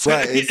questions.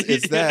 Right,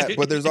 it's that.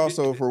 But there's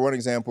also, for one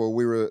example,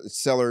 we were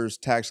sellers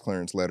tax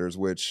clearance letters,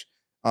 which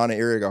Anna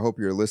Eric, I hope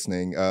you're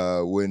listening.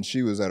 When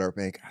she was at our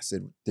bank, I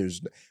said,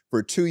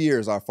 for 2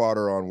 years, I fought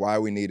her on why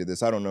we needed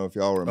this. I don't know if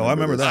y'all remember. I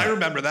remember this. that. I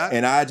remember that.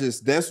 And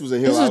this was a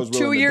hill This I was was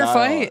willing to 2-year die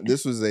fight. on.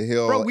 This was a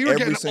hill. Bro, we were every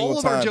getting single all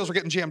of time. our deals were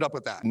getting jammed up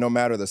with that. No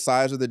matter the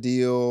size of the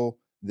deal,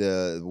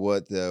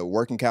 what the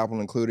working capital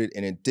included,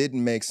 and it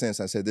didn't make sense.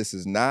 I said, this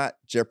is not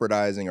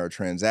jeopardizing our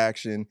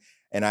transaction.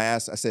 And I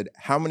said,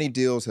 how many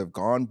deals have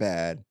gone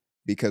bad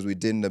because we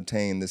didn't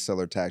obtain the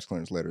seller tax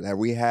clearance letter? Have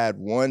we had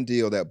one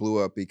deal that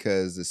blew up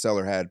because the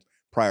seller had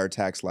prior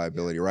tax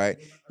liability, right?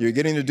 You're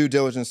getting the due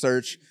diligence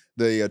search.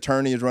 The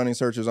attorney is running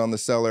searches on the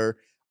seller.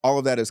 All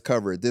of that is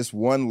covered. This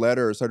one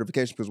letter or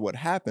certification, because what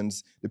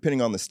happens,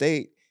 depending on the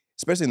state,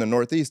 especially in the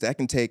Northeast, that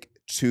can take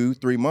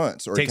 2-3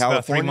 months. Or Takes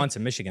California, about 3 months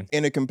in Michigan.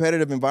 in a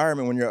competitive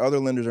environment, when your other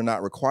lenders are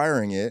not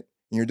requiring it,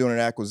 and you're doing an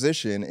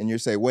acquisition, and you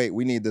say, wait,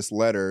 we need this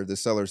letter, the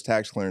seller's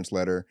tax clearance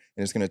letter,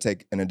 and it's going to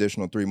take an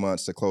additional 3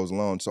 months to close a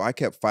loan. So I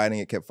kept fighting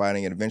it.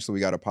 Eventually,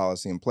 we got a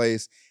policy in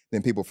place.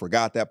 Then people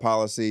forgot that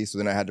policy. So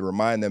then I had to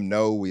remind them,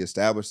 no, we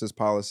established this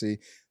policy.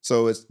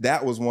 So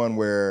that was one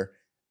where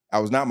I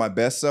was not my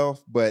best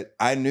self, but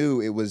I knew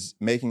it was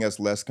making us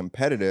less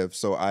competitive.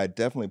 So I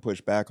definitely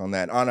pushed back on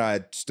that. Anna, I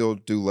still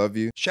do love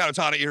you. Shout out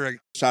to Anna Eric.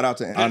 Shout out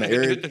to Anna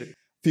Eric.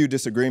 Few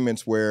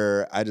disagreements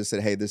where I just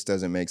said, hey, this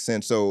doesn't make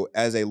sense. So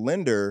as a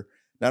lender,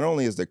 not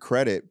only is the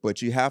credit,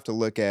 but you have to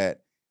look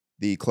at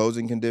the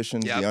closing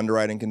conditions, the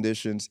underwriting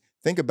conditions.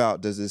 Think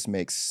about, does this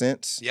make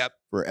sense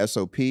for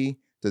SOP?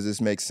 Does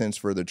this make sense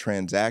for the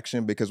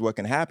transaction? Because what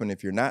can happen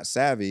if you're not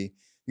savvy,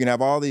 you can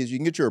have all these, you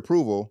can get your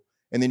approval,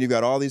 and then you've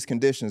got all these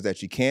conditions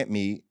that you can't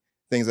meet,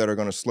 things that are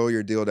going to slow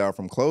your deal down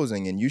from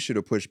closing, and you should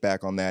have pushed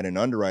back on that in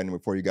underwriting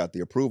before you got the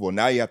approval.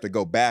 Now you have to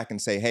go back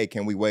and say, hey,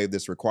 can we waive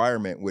this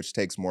requirement, which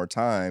takes more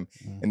time,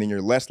 and then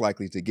you're less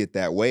likely to get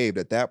that waived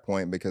at that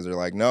point because they're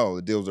like, no,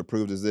 the deal's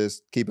approved as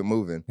this, keep it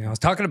moving. I was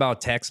talking about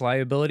tax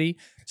liability,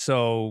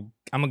 so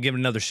I'm going to give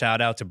another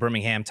shout out to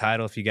Birmingham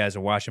Title. If you guys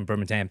are watching,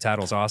 Birmingham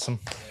Title is awesome.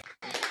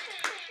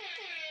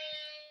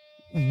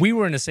 We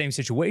were in the same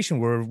situation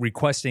where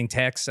requesting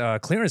tax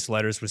clearance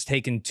letters was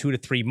taking 2 to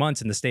 3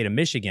 months in the state of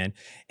Michigan.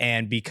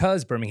 And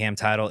because Birmingham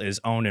Title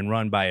is owned and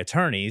run by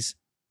attorneys,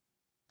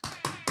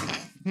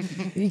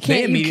 you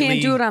can't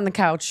do it on the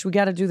couch. We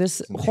got to do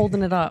this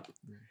holding it up.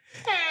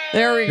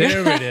 There we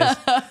go. There it is.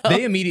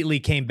 They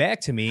immediately came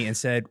back to me and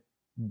said,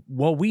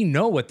 well, we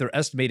know what their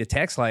estimated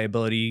tax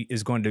liability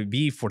is going to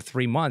be for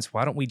 3 months.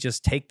 Why don't we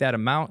just take that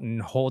amount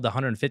and hold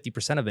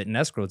 150% of it in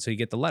escrow so you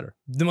get the letter?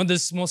 One of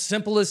the most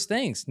simplest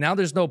things. Now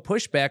there's no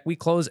pushback. We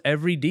close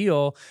every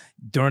deal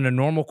during a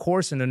normal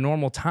course in a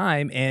normal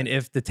time. And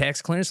if the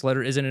tax clearance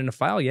letter isn't in the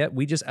file yet,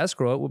 we just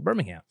escrow it with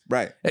Birmingham.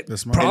 Right.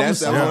 That's smart. And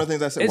that's one of the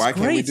things I said, why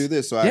can't we do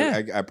this? So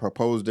Yeah. I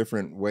proposed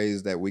different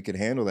ways that we could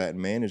handle that and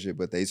manage it,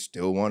 but they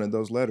still wanted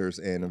those letters.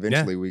 And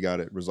eventually we got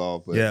it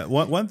resolved. But yeah,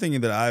 one thing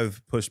that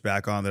I've pushed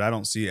back on that I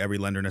don't see every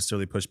lender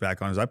necessarily push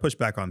back on is I push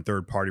back on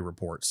third-party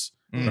reports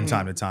from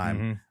time to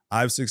time.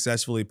 I've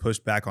successfully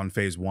pushed back on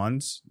phase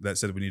ones that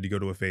said we need to go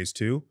to a phase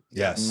 2.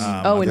 Yes.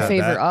 In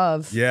favor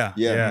of. Yeah.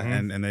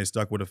 And they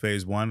stuck with a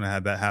phase 1. I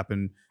had that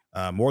happen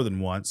more than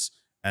once.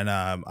 And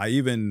I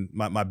even,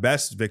 my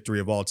best victory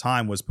of all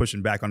time was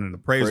pushing back on an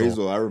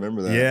appraisal. I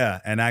remember that. Yeah.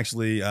 And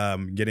actually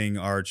getting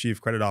our chief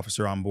credit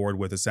officer on board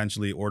with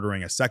essentially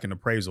ordering a second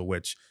appraisal,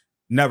 which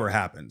never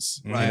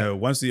happens. Right. You know,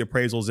 once the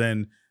appraisal's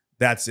in,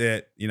 that's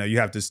it. You know, you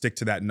have to stick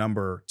to that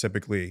number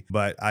typically.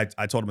 But I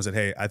told him, I said,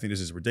 hey, I think this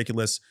is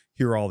ridiculous.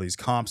 Here are all these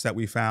comps that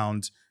we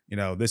found. You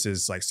know, this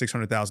is like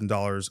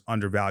 $600,000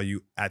 undervalue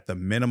at the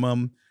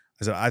minimum.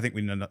 I said, I think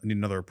we need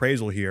another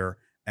appraisal here.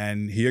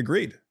 And he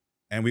agreed.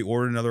 And we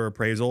ordered another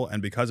appraisal.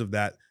 And because of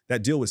that,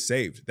 that deal was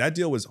saved. That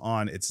deal was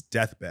on its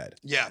deathbed.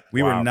 Yeah.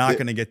 We were not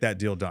going to get that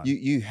deal done.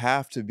 You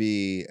have to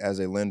be, as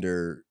a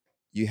lender,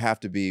 you have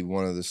to be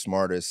one of the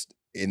smartest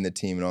in the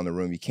team and on the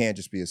room. You can't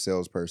just be a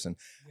salesperson.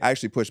 Yeah. I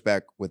actually pushed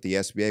back with the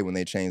SBA when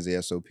they changed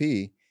the SOP.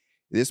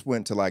 This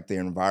went to like the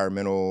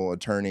environmental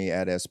attorney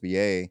at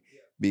SBA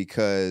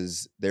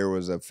because there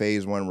was a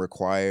phase 1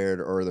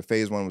 required, or the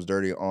phase 1 was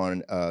dirty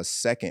on a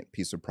second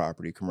piece of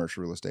property,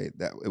 commercial real estate.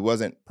 That it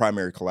wasn't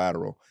primary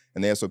collateral,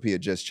 and the SOP had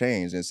just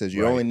changed, and it says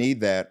you only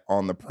need that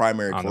on the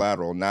primary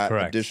collateral, not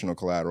additional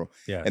collateral.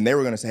 Yeah. And they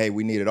were going to say, hey,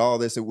 we needed all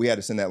this. We had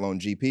to send that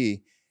loan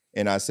GP.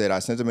 And I said, I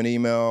sent them an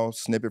email,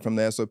 snippet from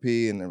the SOP,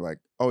 and they're like,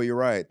 oh, you're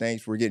right.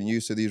 Thanks. We're getting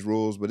used to these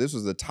rules. But this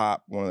was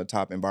one of the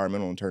top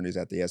environmental attorneys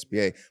at the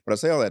SBA. But I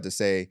say all that to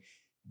say,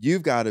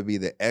 you've got to be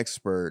the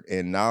expert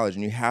in knowledge,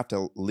 and you have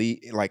to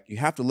you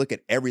have to look at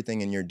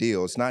everything in your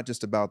deal. It's not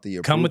just about the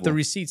approval. Come with the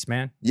receipts,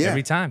 man. Yeah.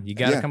 Every time. You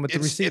got to come with the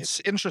receipts.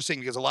 It's interesting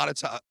because a lot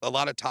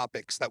of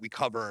topics that we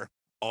cover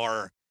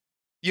are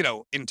you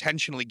know,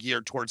 intentionally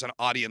geared towards an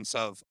audience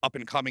of up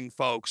and coming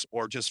folks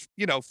or just,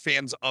 you know,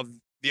 fans of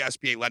the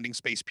SBA lending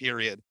space,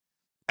 period.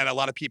 And a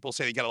lot of people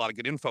say they get a lot of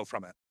good info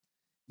from it.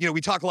 You know,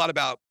 we talk a lot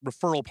about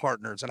referral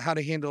partners and how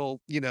to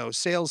handle, you know,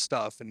 sales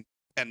stuff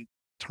and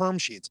term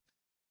sheets.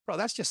 Bro,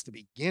 that's just the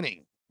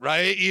beginning,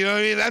 right? You know what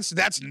I mean?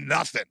 That's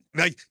nothing.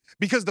 Like,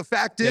 because the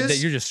fact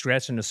is, you're just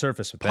scratching the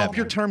surface with that. Pump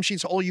your term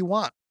sheets all you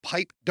want.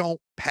 Pipe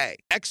don't pay.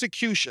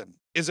 Execution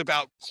is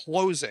about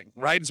closing,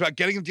 right? It's about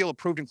getting a deal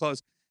approved and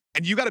closed.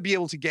 And you got to be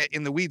able to get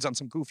in the weeds on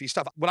some goofy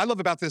stuff. What I love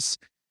about this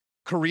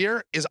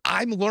career is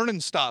I'm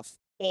learning stuff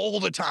all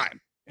the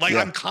time. Like,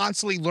 I'm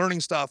constantly learning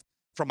stuff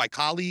from my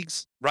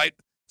colleagues, right?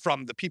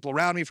 From the people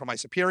around me, from my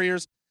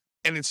superiors.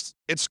 And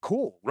it's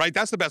cool, right?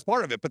 That's the best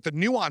part of it. But the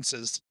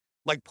nuances,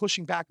 like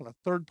pushing back on a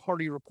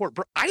third-party report.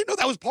 Bro, I didn't know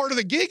that was part of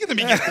the gig in the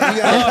beginning.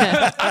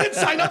 I didn't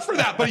sign up for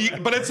that,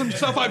 but it's some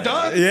stuff I've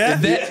done. Yeah.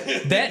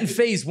 That in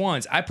phase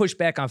ones, I push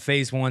back on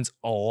phase ones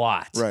a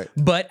lot. Right.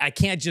 But I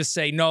can't just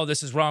say, no,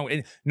 this is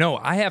wrong. No,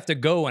 I have to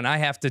go and I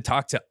have to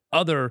talk to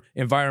other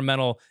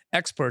environmental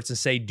experts and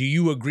say, do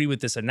you agree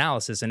with this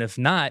analysis? And if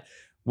not,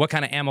 what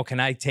kind of ammo can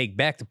I take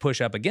back to push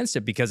up against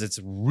it? Because it's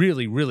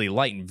really, really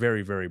light and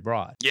very, very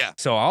broad. Yeah.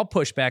 So I'll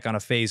push back on a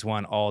phase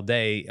one all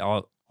day,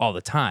 all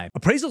the time.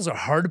 Appraisals are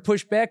hard to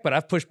push back, but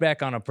I've pushed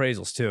back on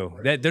appraisals too.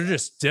 They're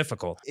just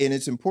difficult. And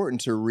it's important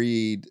to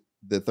read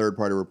the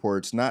third-party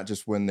reports, not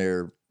just when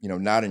they're, you know,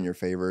 not in your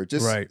favor.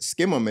 Just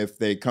skim them if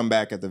they come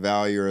back at the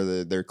value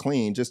or they're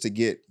clean, just to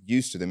get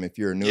used to them if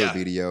you're a newer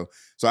BDO.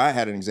 So I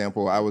had an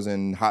example. I was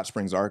in Hot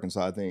Springs,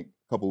 Arkansas, I think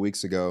a couple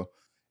weeks ago,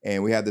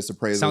 and we had this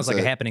appraisal. Sounds like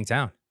a happening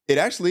town. It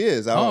actually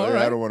is. I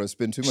don't want to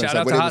spend too much time. Shout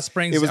out to Hot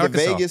Springs, It was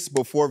Arkansas. the Vegas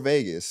before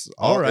Vegas.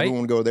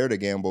 Everyone would go there to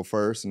gamble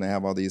first, and they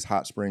have all these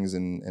hot springs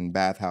and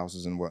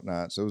bathhouses and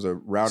whatnot. So it was a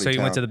rowdy town. So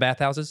you went to the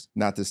bathhouses?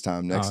 Not this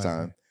time, next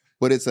time.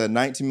 But it's a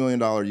 $19 million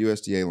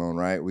USDA loan,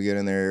 right? We get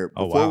in there.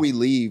 Before we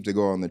leave to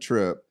go on the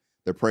trip,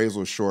 the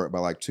appraisal was short by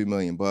like $2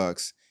 million.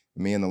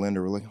 Me and the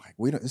lender were looking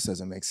like, this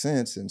doesn't make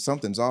sense, and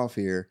something's off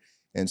here.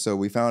 And so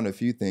we found a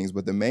few things.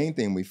 But the main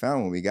thing we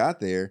found when we got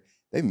there,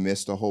 they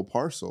missed a whole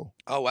parcel.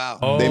 Oh,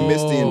 wow. They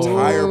missed the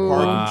entire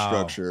parking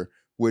structure,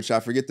 which I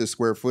forget the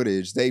square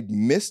footage. They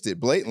missed it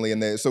blatantly.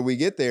 And so we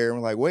get there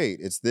and we're like, wait,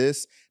 it's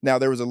this. Now,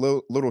 there was a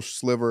little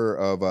sliver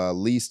of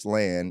leased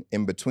land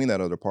in between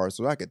that other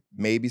parcel. I could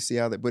maybe see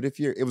how that, but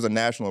it was a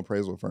national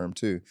appraisal firm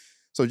too.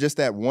 So just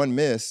that one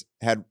miss,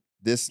 had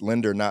this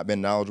lender not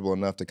been knowledgeable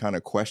enough to kind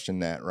of question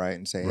that, right?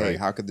 And say, hey,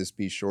 how could this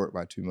be short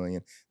by $2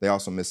 million? They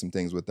also missed some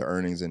things with the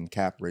earnings and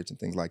cap rates and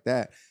things like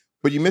that.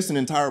 But you miss an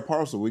entire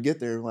parcel. We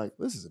get there like,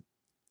 this is a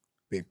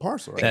big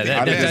parcel. Right?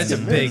 That's a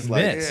big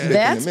miss.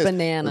 That's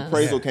bananas. The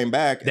appraisal came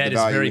back at the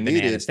value we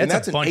needed. And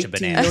that's a bunch of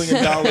bananas.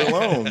 $18 million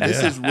loan.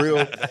 This is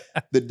real.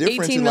 The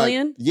difference 18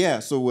 million?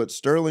 So what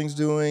Sterling's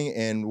doing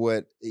and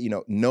what,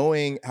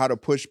 knowing how to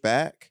push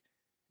back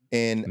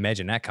and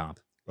imagine that comp.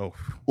 Oh,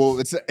 well,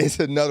 it's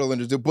another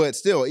lender's deal. But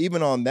still,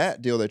 even on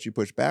that deal that you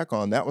pushed back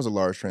on, that was a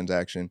large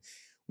transaction.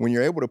 When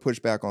you're able to push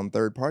back on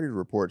third-party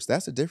reports,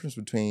 that's the difference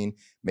between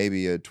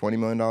maybe a $20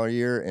 million a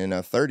year and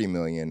a $30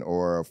 million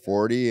or a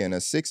 40 and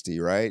a 60,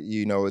 right?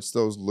 It's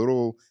those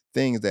little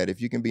things that if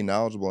you can be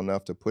knowledgeable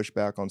enough to push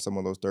back on some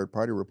of those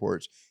third-party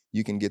reports,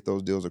 you can get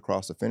those deals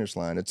across the finish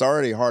line. It's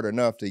already hard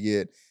enough to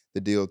get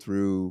the deal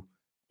through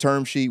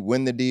term sheet,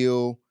 win the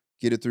deal,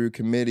 get it through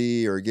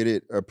committee, or get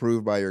it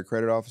approved by your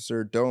credit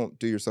officer. Don't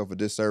do yourself a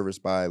disservice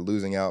by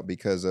losing out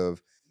because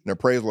of an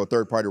appraisal or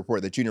third-party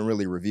report that you didn't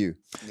really review.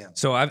 Yeah.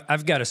 So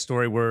I've got a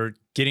story where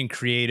getting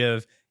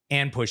creative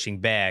and pushing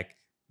back,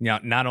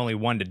 not only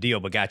won the deal,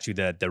 but got you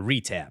the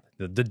retap,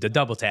 the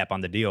double tap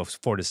on the deal,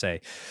 for to say.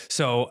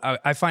 So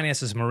I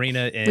financed this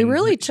marina. We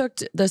really took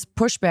this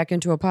pushback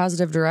into a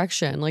positive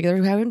direction. Like,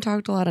 we haven't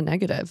talked a lot of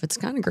negative. It's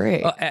kind of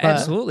great.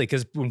 Absolutely,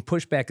 because when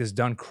pushback is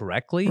done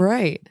correctly,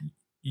 right,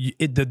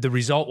 the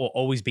result will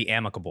always be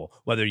amicable.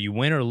 Whether you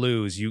win or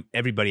lose,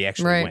 everybody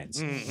actually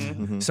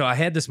wins. So I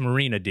had this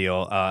marina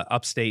deal,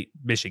 upstate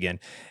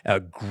Michigan, a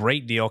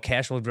great deal,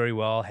 cash flowed very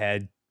well,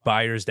 had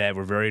buyers that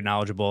were very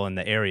knowledgeable in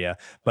the area,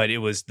 but it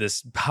was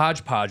this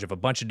hodgepodge of a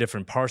bunch of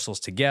different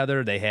parcels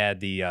together. They had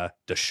the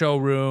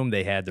showroom,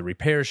 they had the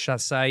repair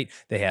site,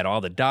 they had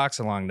all the docks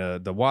along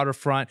the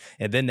waterfront,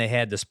 and then they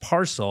had this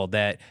parcel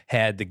that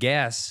had the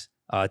gas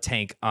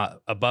tank,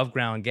 above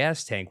ground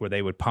gas tank, where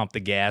they would pump the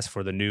gas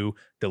for the new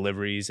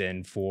deliveries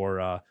and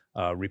for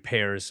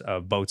repairs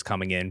of boats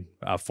coming in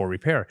for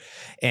repair.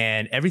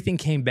 And everything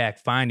came back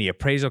fine. The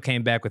appraisal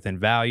came back within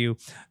value.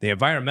 The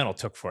environmental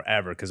took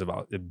forever because of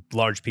a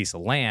large piece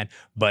of land,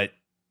 but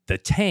the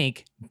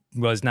tank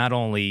was not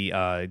only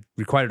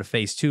required a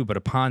phase 2, but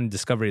upon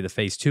discovery of the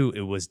phase 2,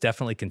 it was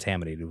definitely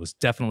contaminated. It was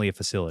definitely a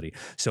facility.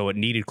 So it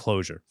needed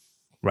closure.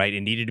 Right,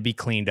 it needed to be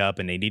cleaned up,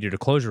 and they needed a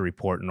closure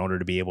report in order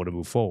to be able to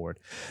move forward.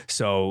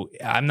 So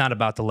I'm not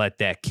about to let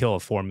that kill a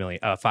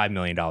 $5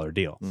 million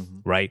deal,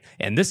 right?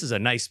 And this is a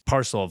nice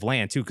parcel of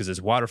land too, because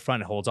it's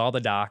waterfront, it holds all the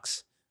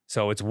docks,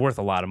 so it's worth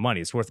a lot of money.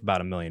 It's worth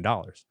about $1 million.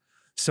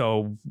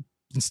 So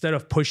instead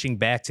of pushing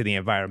back to the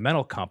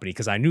environmental company,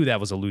 because I knew that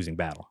was a losing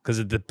battle,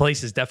 because the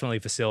place is definitely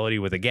a facility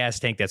with a gas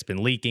tank that's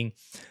been leaking,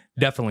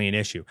 definitely an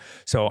issue.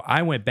 So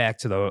I went back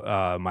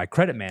to my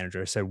credit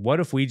manager. I said, what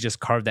if we just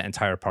carve that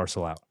entire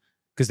parcel out?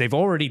 Because they've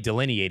already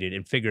delineated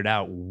and figured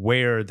out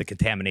where the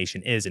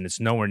contamination is, and it's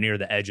nowhere near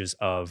the edges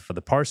of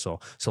the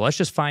parcel. So let's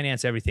just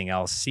finance everything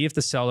else, see if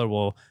the seller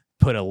will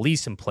put a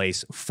lease in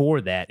place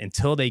for that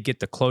until they get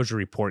the closure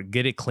report,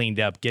 get it cleaned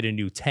up, get a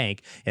new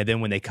tank, and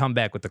then when they come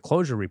back with the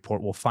closure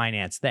report, we'll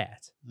finance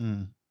that.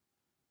 It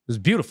was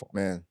beautiful.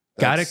 Man,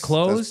 got it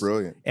closed. That's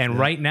brilliant. And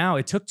right now,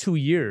 it took 2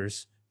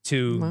 years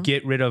to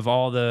get rid of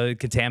all the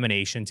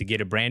contamination, to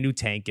get a brand new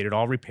tank, get it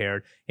all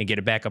repaired, and get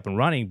it back up and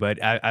running.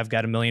 But I've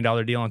got $1 million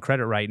deal on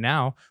credit right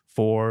now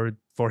for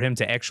him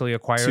to actually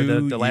acquire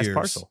the last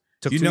parcel.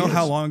 Do you know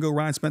how long ago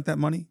Ryan spent that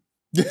money?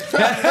 2 years?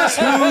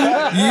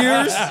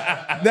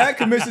 That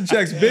commission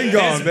check's been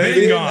gone, It's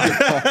baby. been gone.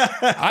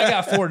 I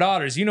got 4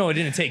 daughters. You know, it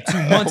didn't take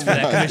 2 months for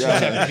that commission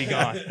check to be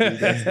gone.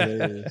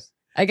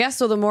 I guess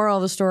so. The moral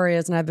of the story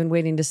is, and I've been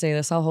waiting to say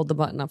this, I'll hold the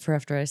button up for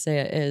after I say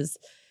it, is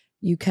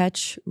you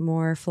catch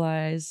more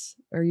flies,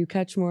 or you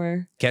catch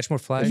more... Catch more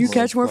flies? You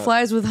catch more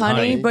flies with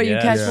honey, but you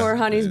catch more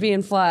honeys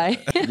being fly.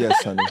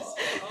 Yes, honey.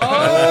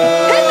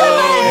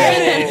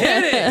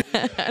 Hit it.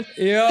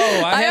 Yo,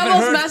 I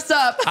almost messed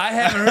up. I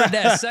haven't heard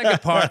that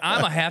second part.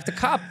 I'm going to have to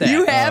cop that.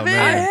 You haven't?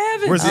 I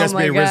haven't. Where's the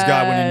SBA risk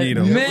god when you need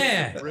him?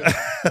 Man.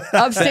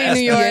 Upstate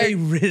New York.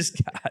 SBA risk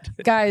god.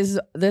 Guys,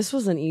 this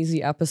was an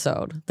easy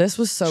episode. This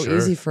was so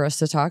easy for us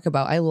to talk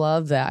about. I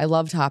love that. I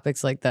love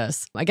topics like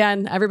this.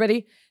 Again,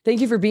 everybody,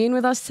 thank you for being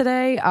with us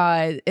today.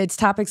 It's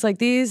topics like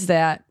these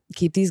that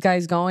keep these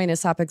guys going.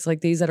 It's topics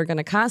like these that are going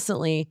to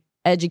constantly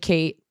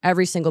educate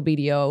every single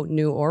BDO,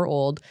 new or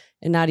old,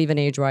 and not even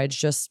age-wise,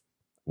 just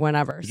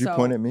whenever. Did you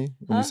point at me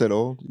when you said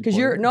old? Because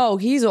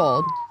he's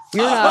old.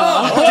 You're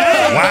not.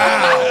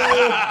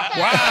 Wow.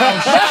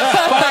 Shots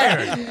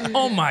fired.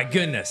 Oh my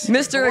goodness.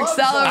 Mr.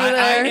 Excel over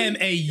there. I am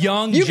a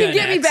young You Gen can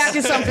get me X. back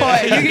at some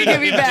point. You can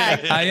get me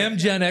back. I am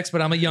Gen X,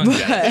 but I'm a young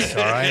Gen X,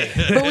 all right?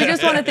 But we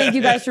just want to thank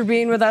you guys for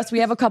being with us. We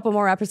have a couple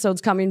more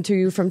episodes coming to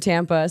you from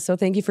Tampa. So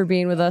thank you for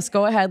being with us.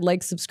 Go ahead,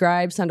 like,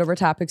 subscribe, send over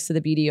topics to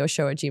the BDO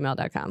Show at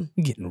gmail.com.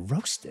 I'm getting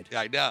roasted.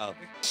 I know.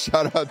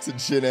 Shout out to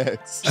Gen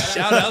X.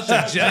 Shout out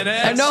to Gen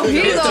X. I know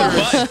he's Hit the on.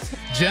 button.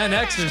 Gen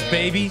Xers,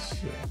 baby.